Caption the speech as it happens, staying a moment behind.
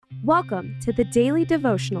Welcome to the Daily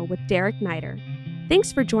Devotional with Derek Neider.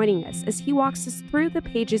 Thanks for joining us as he walks us through the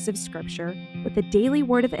pages of Scripture with a daily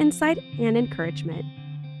word of insight and encouragement.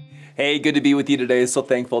 Hey, good to be with you today. So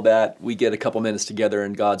thankful that we get a couple minutes together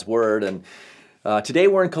in God's Word. And today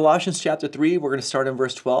we're in Colossians chapter 3. We're going to start in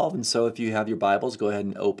verse 12. And so if you have your Bibles, go ahead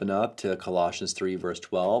and open up to Colossians 3, verse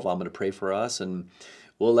 12. I'm going to pray for us and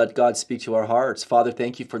we'll let God speak to our hearts. Father,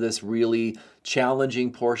 thank you for this really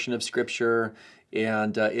challenging portion of Scripture.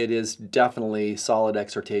 And it is definitely solid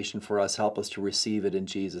exhortation for us. Help us to receive it in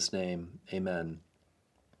Jesus' name. Amen.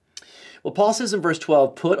 Well, Paul says in verse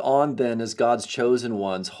 12, "Put on then as God's chosen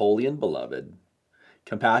ones, holy and beloved,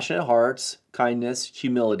 compassionate hearts, kindness,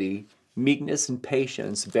 humility, meekness, and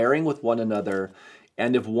patience, bearing with one another,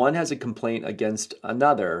 and if one has a complaint against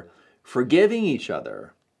another, forgiving each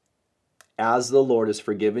other. As the Lord has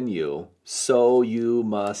forgiven you, so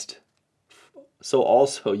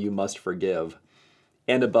also you must forgive.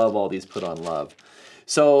 And above all these, put on love."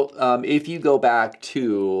 So if you go back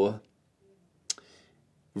to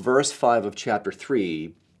verse 5 of chapter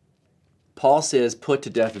 3, Paul says, "Put to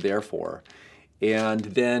death therefore." And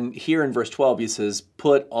then here in verse 12, he says,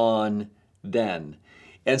 "Put on then."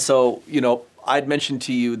 And so, I'd mentioned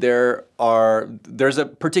to you there's a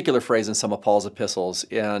particular phrase in some of Paul's epistles,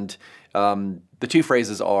 and the two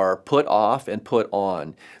phrases are put off and put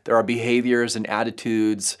on. There are behaviors and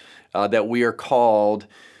attitudes that we are called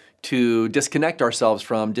to disconnect ourselves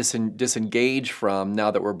from, disengage from now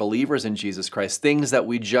that we're believers in Jesus Christ, things that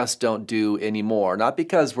we just don't do anymore, not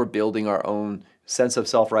because we're building our own sense of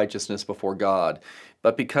self-righteousness before God,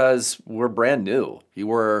 but because we're brand new.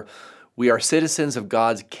 We are citizens of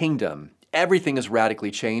God's kingdom. Everything is radically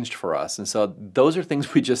changed for us. And so those are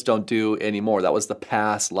things we just don't do anymore. That was the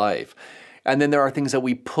past life. And then there are things that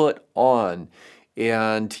we put on.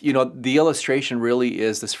 And, the illustration really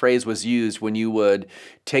is this phrase was used when you would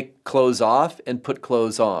take clothes off and put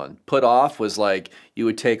clothes on. Put off was like you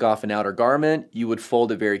would take off an outer garment, you would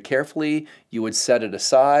fold it very carefully, you would set it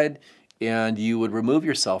aside, and you would remove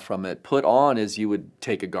yourself from it. Put on is you would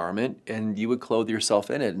take a garment and you would clothe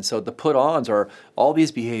yourself in it. And so the put-ons are all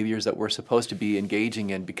these behaviors that we're supposed to be engaging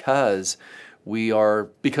in because we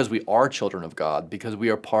are children of God, because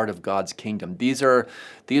we are part of God's kingdom. These are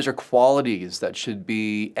qualities that should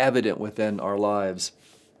be evident within our lives.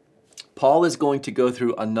 Paul is going to go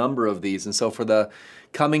through a number of these, and so for the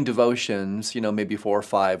coming devotions, maybe 4 or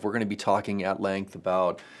 5, we're going to be talking at length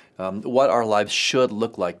about what our lives should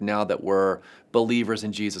look like now that we're believers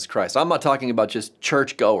in Jesus Christ. I'm not talking about just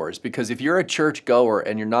church goers, because if you're a church goer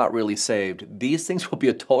and you're not really saved, these things will be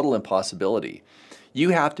a total impossibility. You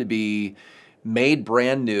have to be made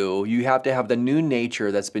brand new. You have to have the new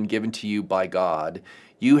nature that's been given to you by God.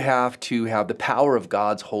 You have to have the power of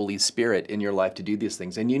God's Holy Spirit in your life to do these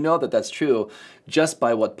things. And you know that that's true just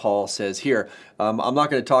by what Paul says here. I'm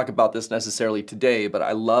not going to talk about this necessarily today, but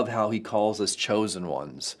I love how he calls us chosen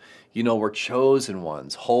ones. We're chosen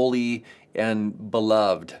ones, holy and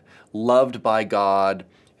beloved, loved by God,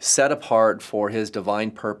 set apart for his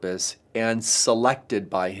divine purpose, and selected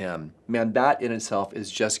by him. Man, that in itself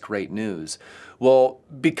is just great news. Well,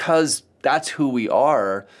 because that's who we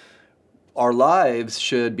are, our lives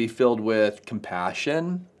should be filled with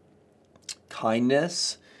compassion,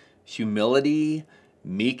 kindness, humility,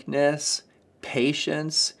 meekness,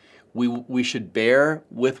 patience. We should bear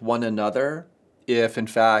with one another if, in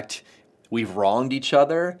fact, we've wronged each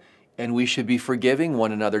other, and we should be forgiving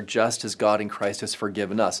one another just as God in Christ has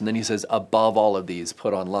forgiven us. And then he says, above all of these,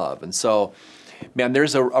 put on love. And so, man, there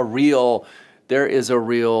is a real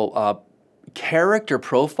character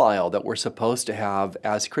profile that we're supposed to have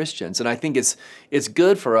as Christians. And I think it's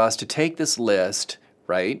good for us to take this list,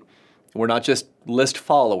 right? We're not just list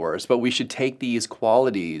followers, but we should take these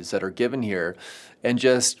qualities that are given here and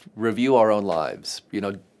just review our own lives,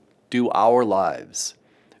 do our lives.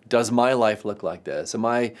 Does my life look like this? Am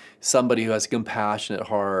I somebody who has a compassionate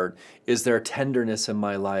heart? Is there tenderness in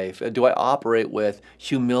my life? Do I operate with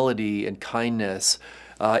humility and kindness?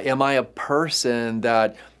 Am I a person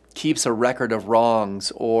that keeps a record of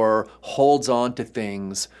wrongs or holds on to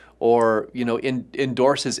things or,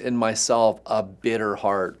 endorses in myself a bitter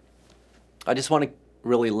heart? I just want to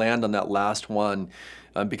really land on that last one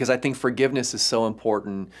because I think forgiveness is so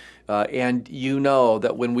important. And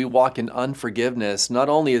that when we walk in unforgiveness, not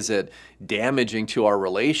only is it damaging to our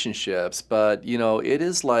relationships, but, it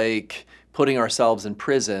is like putting ourselves in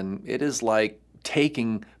prison. It is like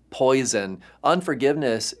taking poison.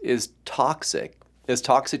 Unforgiveness is toxic. It's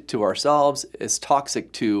toxic to ourselves. It's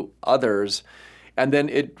toxic to others. And then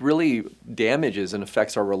it really damages and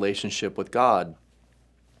affects our relationship with God,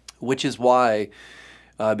 which is why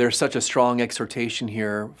there's such a strong exhortation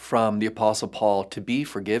here from the Apostle Paul to be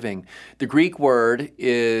forgiving. The Greek word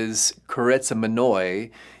is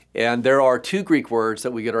charizomai, and there are two Greek words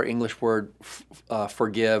that we get our English word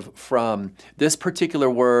forgive from. This particular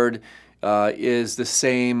word has the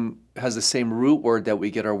same root word that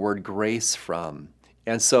we get our word grace from.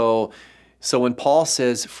 And so when Paul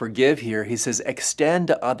says forgive here, he says extend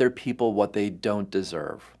to other people what they don't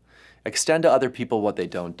deserve. Extend to other people what they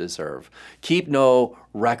don't deserve. Keep no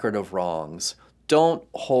record of wrongs. Don't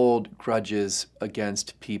hold grudges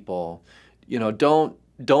against people. Don't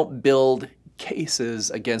build cases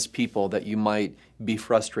against people that you might be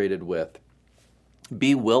frustrated with.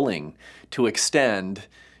 Be willing to extend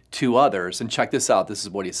to others. And check this out. This is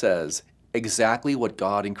what he says. Exactly what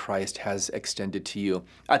God in Christ has extended to you.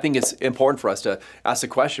 I think it's important for us to ask the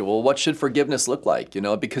question, well, what should forgiveness look like?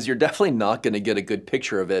 Because you're definitely not going to get a good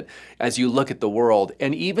picture of it as you look at the world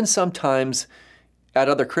and even sometimes at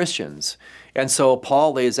other Christians. And so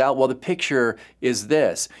Paul lays out, well, the picture is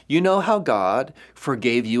this. You know how God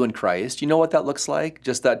forgave you in Christ? You know what that looks like?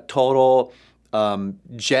 Just that total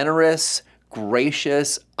generous,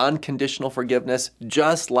 gracious, unconditional forgiveness,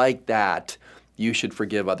 just like that. You should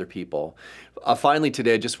forgive other people. Finally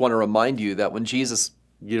today, I just want to remind you that when Jesus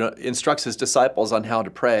instructs his disciples on how to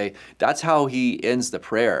pray, that's how he ends the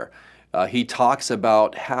prayer. He talks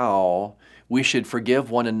about how we should forgive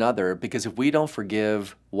one another, because if we don't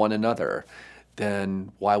forgive one another,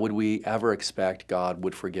 then why would we ever expect God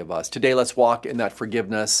would forgive us? Today, let's walk in that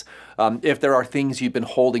forgiveness. If there are things you've been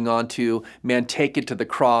holding on to, man, take it to the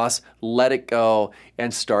cross, let it go,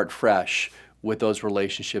 and start fresh with those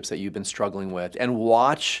relationships that you've been struggling with, and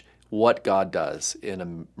watch what God does in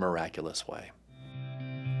a miraculous way.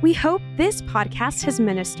 We hope this podcast has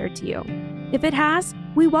ministered to you. If it has,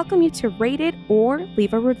 we welcome you to rate it or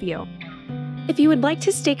leave a review. If you would like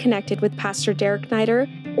to stay connected with Pastor Derek Niter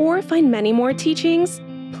or find many more teachings,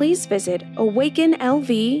 please visit awakenlv.org.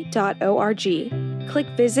 Click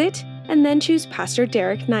Visit and then choose Pastor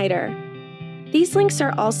Derek Niter. These links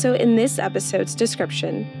are also in this episode's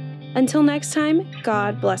description. Until next time,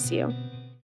 God bless you.